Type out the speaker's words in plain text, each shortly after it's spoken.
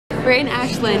We're in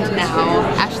Ashland now,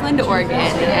 Ashland, Oregon,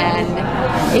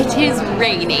 and it is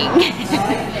raining.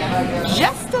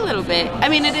 Just a little bit. I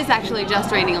mean, it is actually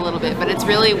just raining a little bit, but it's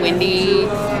really windy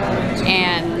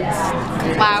and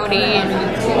cloudy and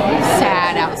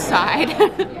sad outside.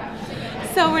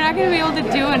 So we're not going to be able to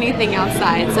do anything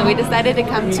outside, so we decided to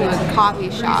come to a coffee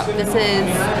shop. This is,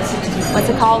 what's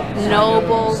it called?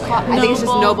 Noble Coffee? I think it's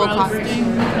just Noble Coffee.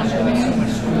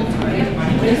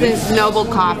 This is Noble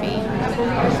Coffee.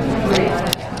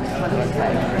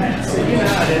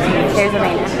 Here's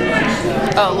Reina.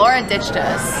 Oh, Laura ditched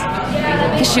us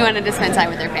because she wanted to spend time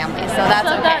with her family, so that's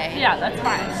okay. Yeah, that's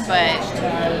fine. But,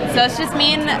 so it's just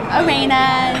me and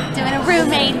Eirena doing a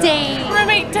roommate date.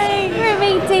 Roommate date!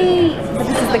 Roommate date! So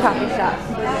this is the coffee shop.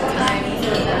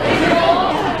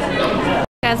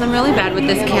 Guys, I'm really bad with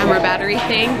this camera battery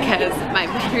thing because my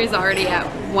battery is already at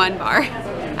 1 bar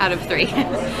out of 3.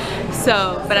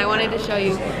 So, but I wanted to show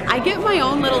you, I get my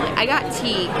own little, I got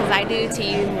tea, because I do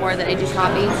tea more than I do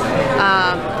coffee,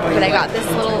 but I got this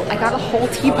little, I got a whole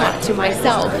teapot to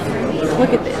myself.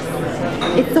 Look at this.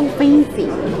 It's so fancy.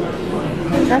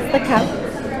 That's the cup.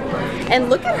 And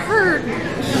look at her,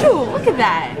 shoo, look at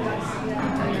that.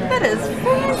 That is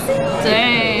fancy.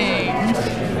 Dang.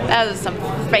 That is some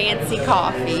fancy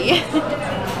coffee.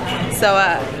 So,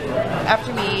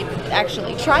 after we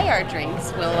actually try our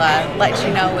drinks, we'll let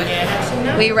you know what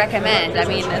we recommend. I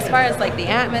mean, as far as like the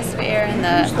atmosphere and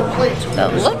the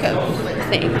look of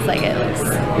things, like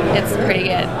it's pretty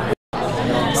good.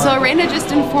 So Reina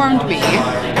just informed me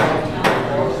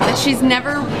that she's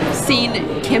never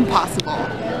seen Kim Possible.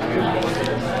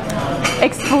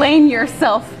 Explain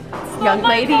yourself, young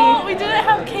lady. Fault. We didn't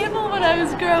have cable when I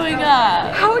was growing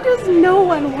up. How does no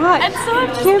one watch And so I've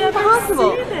just Kim never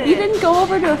Possible? seen it. You didn't go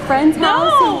over to a friend's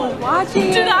house and was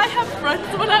watching Did it? I have friends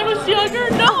when I was younger?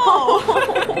 No.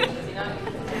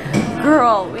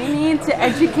 Girl, we need to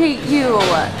educate you.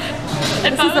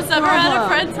 If I was ever at a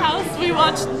friend's house, we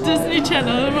watched Disney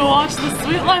Channel and we watched The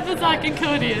Sweet Life of Zack and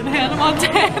Cody and Hannah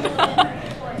Montana.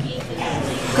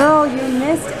 Girl, you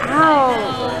missed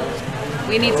out.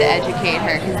 We need to educate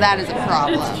her because that is a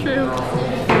problem. It's true.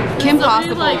 Kim So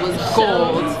many, Possible like, was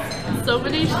gold. So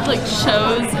many like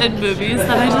shows and movies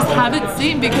that I just haven't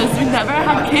seen because we never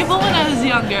had cable when I was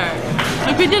younger.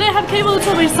 Like we didn't have cable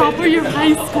until my sophomore year of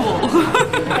high school.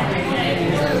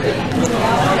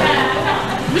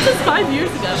 Which is 5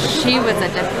 years ago. She was a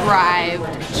deprived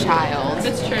child.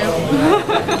 It's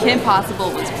true. Kim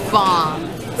Possible was bomb.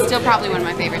 Still probably one of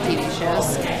my favorite TV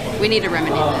shows. We need to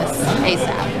remedy this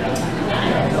ASAP.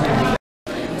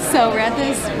 So we're at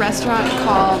this restaurant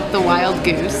called The Wild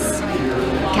Goose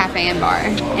Cafe and Bar,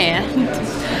 and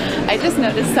I just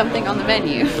noticed something on the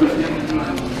menu.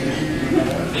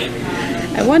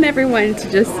 I want everyone to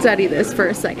just study this for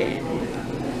a second.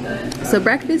 So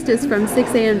breakfast is from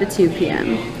 6 a.m. to 2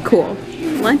 p.m. Cool.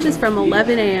 Lunch is from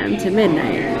 11 a.m. to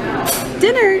midnight.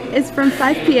 Dinner is from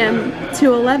 5 p.m.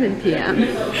 to 11 p.m.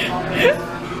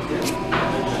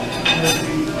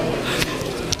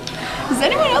 Does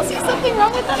anyone else see something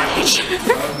wrong with that picture?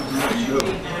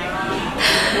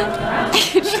 I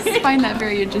just find that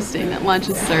very interesting that lunch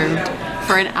is served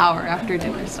for an hour after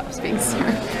dinner stops being served.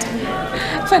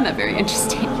 I find that very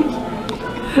interesting.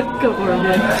 Go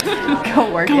Oregon.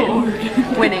 Go Oregon. Go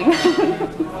Oregon. Winning.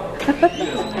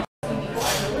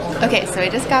 Okay, so we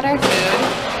just got our food,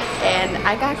 and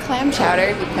I got clam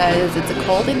chowder because it's a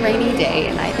cold and rainy day,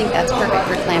 and I think that's perfect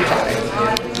for clam chowder.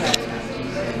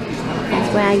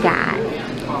 That's what I got.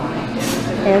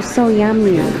 They're so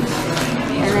yummy.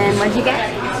 And then what'd you get?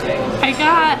 I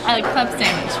got a club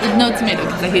sandwich with no tomato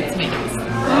because I hate tomatoes.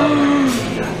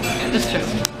 That's true.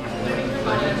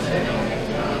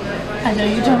 I know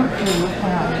you don't.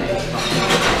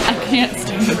 I can't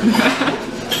stand it.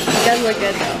 It does look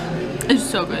good though. It's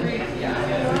so good.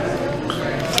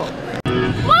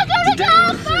 Welcome to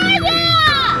California!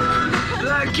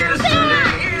 Like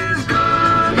yesterday is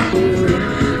gone.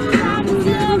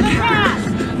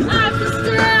 Life is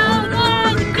still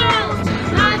on the go.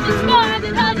 Life is more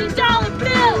than $100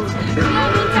 bills.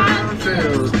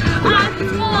 Life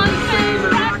is more than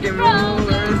rock and roll.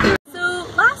 So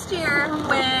last year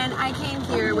when I came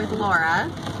here with Laura,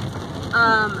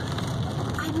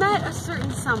 I met a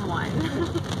certain someone.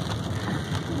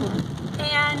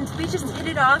 And we just hit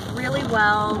it off really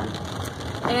well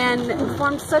and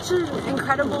formed such an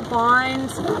incredible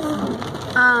bond.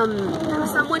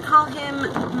 Some would call him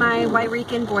my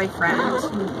Yreka boyfriend.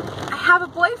 I have a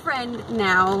boyfriend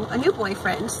now, a new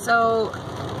boyfriend, so,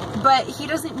 but he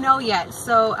doesn't know yet,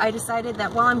 so I decided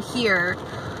that while I'm here,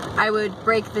 I would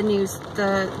break the news,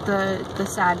 the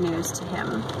sad news to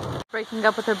him. Breaking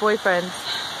up with her boyfriend.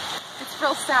 It's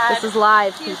real sad. This is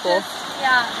live, He's people.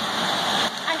 yeah.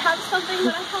 I have something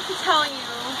that I have to tell you.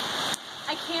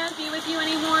 I can't be with you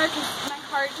anymore because my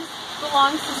heart just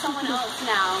belongs to someone else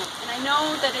now. And I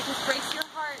know that it just breaks your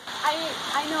heart.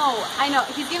 I know.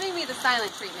 He's giving me the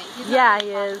silent treatment. He's not he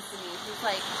really is. talking to me. He's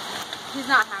like, he's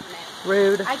not having it.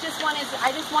 Rude. I just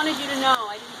wanted you to know.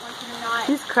 I didn't want you to not.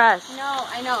 He's crushed. No,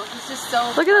 I know. He's just so.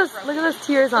 Look at those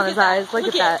tears on his eyes. Look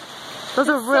at that. Those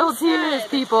are real tears,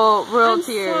 people. Real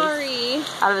tears. I'm sorry.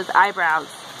 Out of his eyebrows.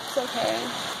 It's okay.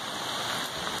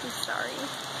 I'm sorry.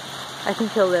 I can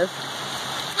kill this.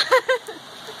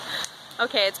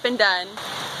 Okay, it's been done.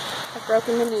 I've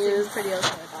broken the news. Pretty okay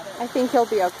about it. I think he'll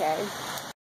be okay.